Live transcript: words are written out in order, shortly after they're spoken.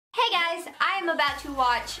Hey guys, I am about to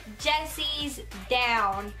watch Jessi's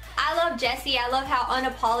Down. I love Jessi. I love how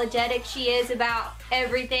unapologetic she is about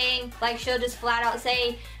everything. Like, she'll just flat out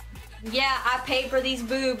say, yeah, I paid for these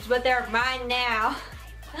boobs, but they're mine now.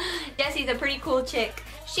 Jessi's a pretty cool chick.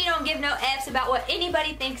 She don't give no F's about what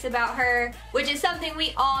anybody thinks about her, which is something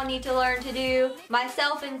we all need to learn to do,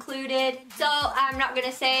 myself included. So I'm not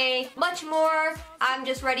gonna say much more. I'm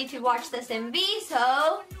just ready to watch this MV,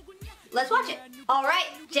 so let's watch it. Alright,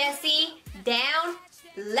 Jessi, Down,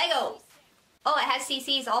 Lego. Oh, it has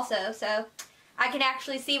CCs also, so I can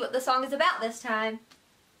actually see what the song is about this time.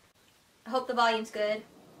 I hope the volume's good.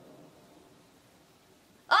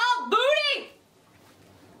 Oh, booty!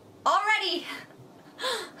 Already!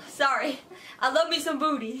 Sorry, I love me some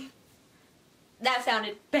booty. That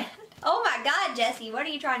sounded bad. Oh my god, Jessi, what are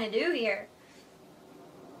you trying to do here?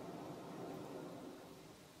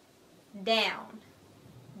 Down,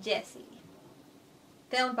 Jessi.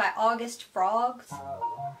 Filmed by August Frogs.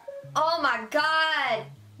 Oh my god,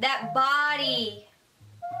 that body.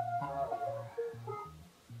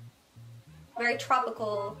 Very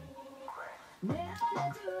tropical.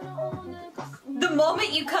 The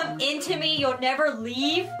moment you come into me, you'll never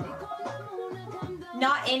leave.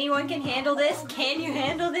 Not anyone can handle this. Can you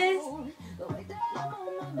handle this?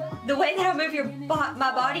 The way that I move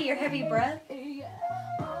my body, your heavy breath.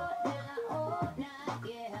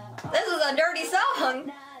 This is a dirty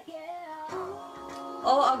song.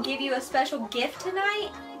 Oh, I'll give you a special gift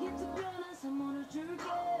tonight.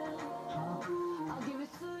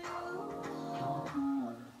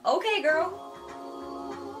 Okay, girl.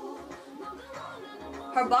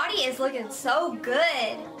 Her body is looking so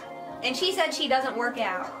good. And she said she doesn't work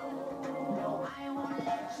out.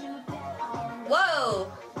 Whoa.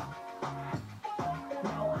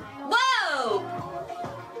 Whoa!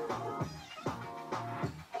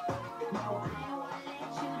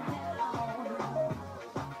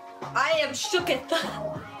 I am shooketh.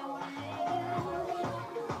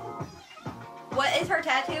 What is her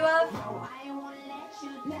tattoo of?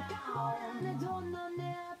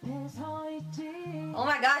 Oh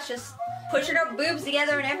my gosh, just pushing her boobs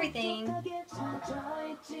together and everything.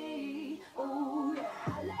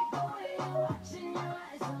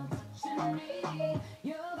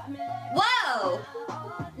 Whoa!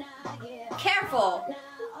 Careful!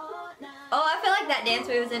 Oh, I feel like that dance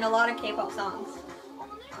move is in a lot of K-pop songs.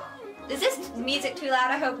 Is this music too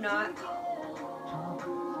loud? I hope not.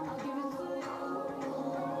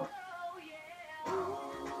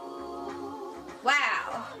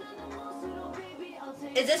 Wow.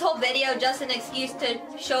 Is this whole video just an excuse to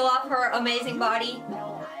show off her amazing body?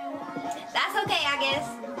 That's okay, I guess.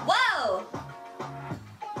 Whoa!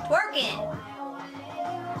 Twerking.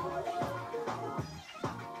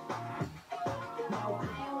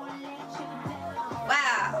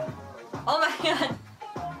 Wow. Oh my god.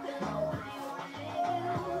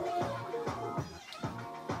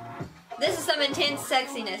 This is some intense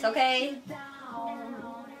sexiness, okay?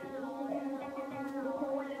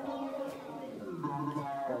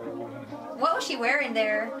 What was she wearing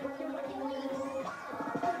there?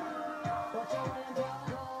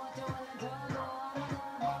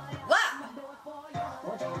 Wow!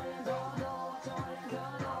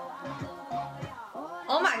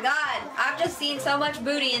 Oh my god, I've just seen so much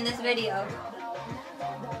booty in this video.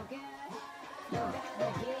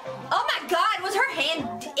 Oh my god, was her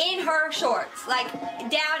hand in her shorts? Like,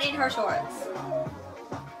 down in her shorts.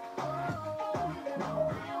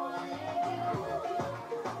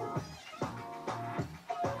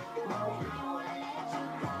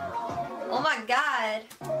 Oh my god.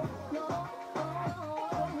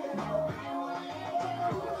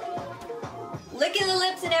 Licking the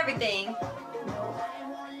lips and everything.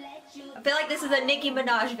 I feel like this is a Nicki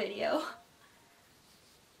Minaj video.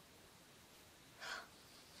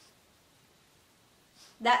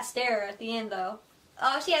 That stare at the end though.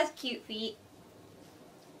 Oh, she has cute feet.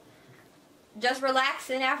 Just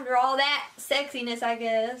relaxing after all that sexiness, I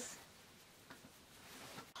guess.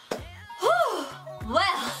 Whew.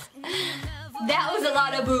 Well, that was a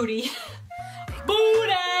lot of booty.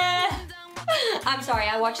 Booty! I'm sorry,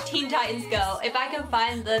 I watched Teen Titans Go. If I can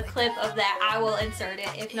find the clip of that, I will insert it.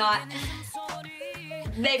 If not,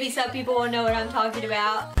 maybe some people will know what I'm talking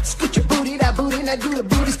about. Scoot your booty, that booty, now do the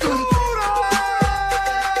booty scooty.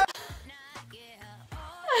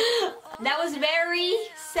 That was very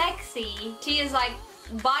sexy. She is like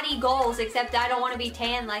body goals, except I don't want to be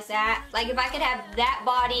tan like that. Like, if I could have that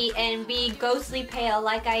body and be ghostly pale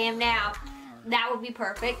like I am now, that would be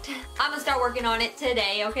perfect. I'm gonna start working on it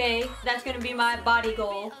today, okay? That's gonna be my body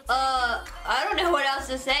goal. I don't know what else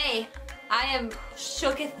to say. I am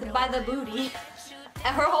shooketh by the booty.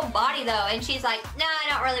 her whole body though, and she's like, no, I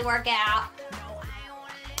don't really work out.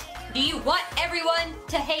 Do you want everyone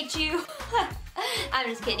to hate you? I'm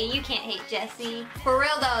just kidding, you can't hate Jessi. For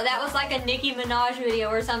real though, that was like a Nicki Minaj video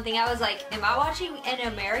or something. I was like, am I watching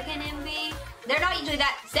an American MV? They're not usually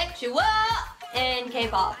that sexual in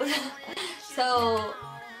K-pop. So,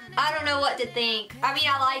 I don't know what to think. I mean,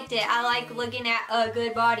 I liked it. I like looking at a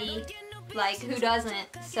good body. Like, who doesn't?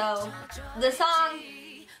 So, the song,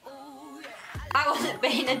 I wasn't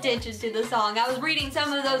paying attention to the song. I was reading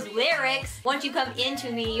some of those lyrics. Once you come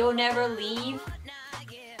into me, you'll never leave.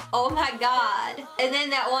 Oh my god. And then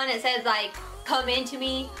that one, it says like, come into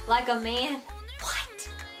me like a man. What?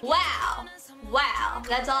 Wow. Wow.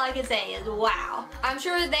 That's all I can say is wow. I'm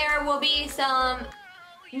sure there will be some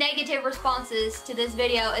negative responses to this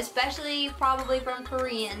video, especially probably from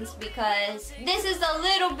Koreans, because this is a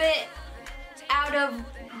little bit out of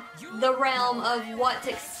the realm of what's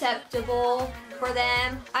acceptable for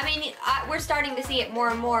them. I mean, we're starting to see it more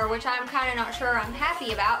and more, which I'm kind of not sure I'm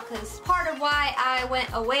happy about, because part of why I went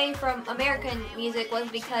away from American music was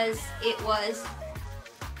because it was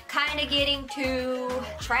kind of getting too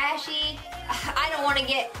trashy. I don't want to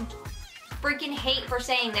get freaking hate for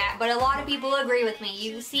saying that, but a lot of people agree with me.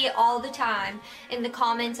 You see it all the time in the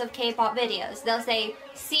comments of K-pop videos. They'll say,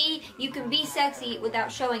 see, you can be sexy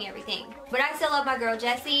without showing everything. But I still love my girl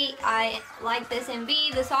Jessi. I like this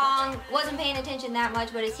MV. The song, wasn't paying attention that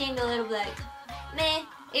much, but it seemed a little like, meh.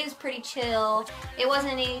 It was pretty chill. It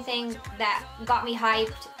wasn't anything that got me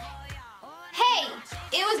hyped. Hey,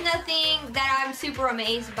 it was nothing that I'm super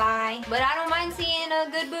amazed by, but I don't mind seeing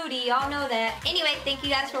a good booty, y'all know that. Anyway, thank you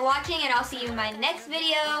guys for watching, and I'll see you in my next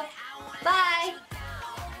video. Bye!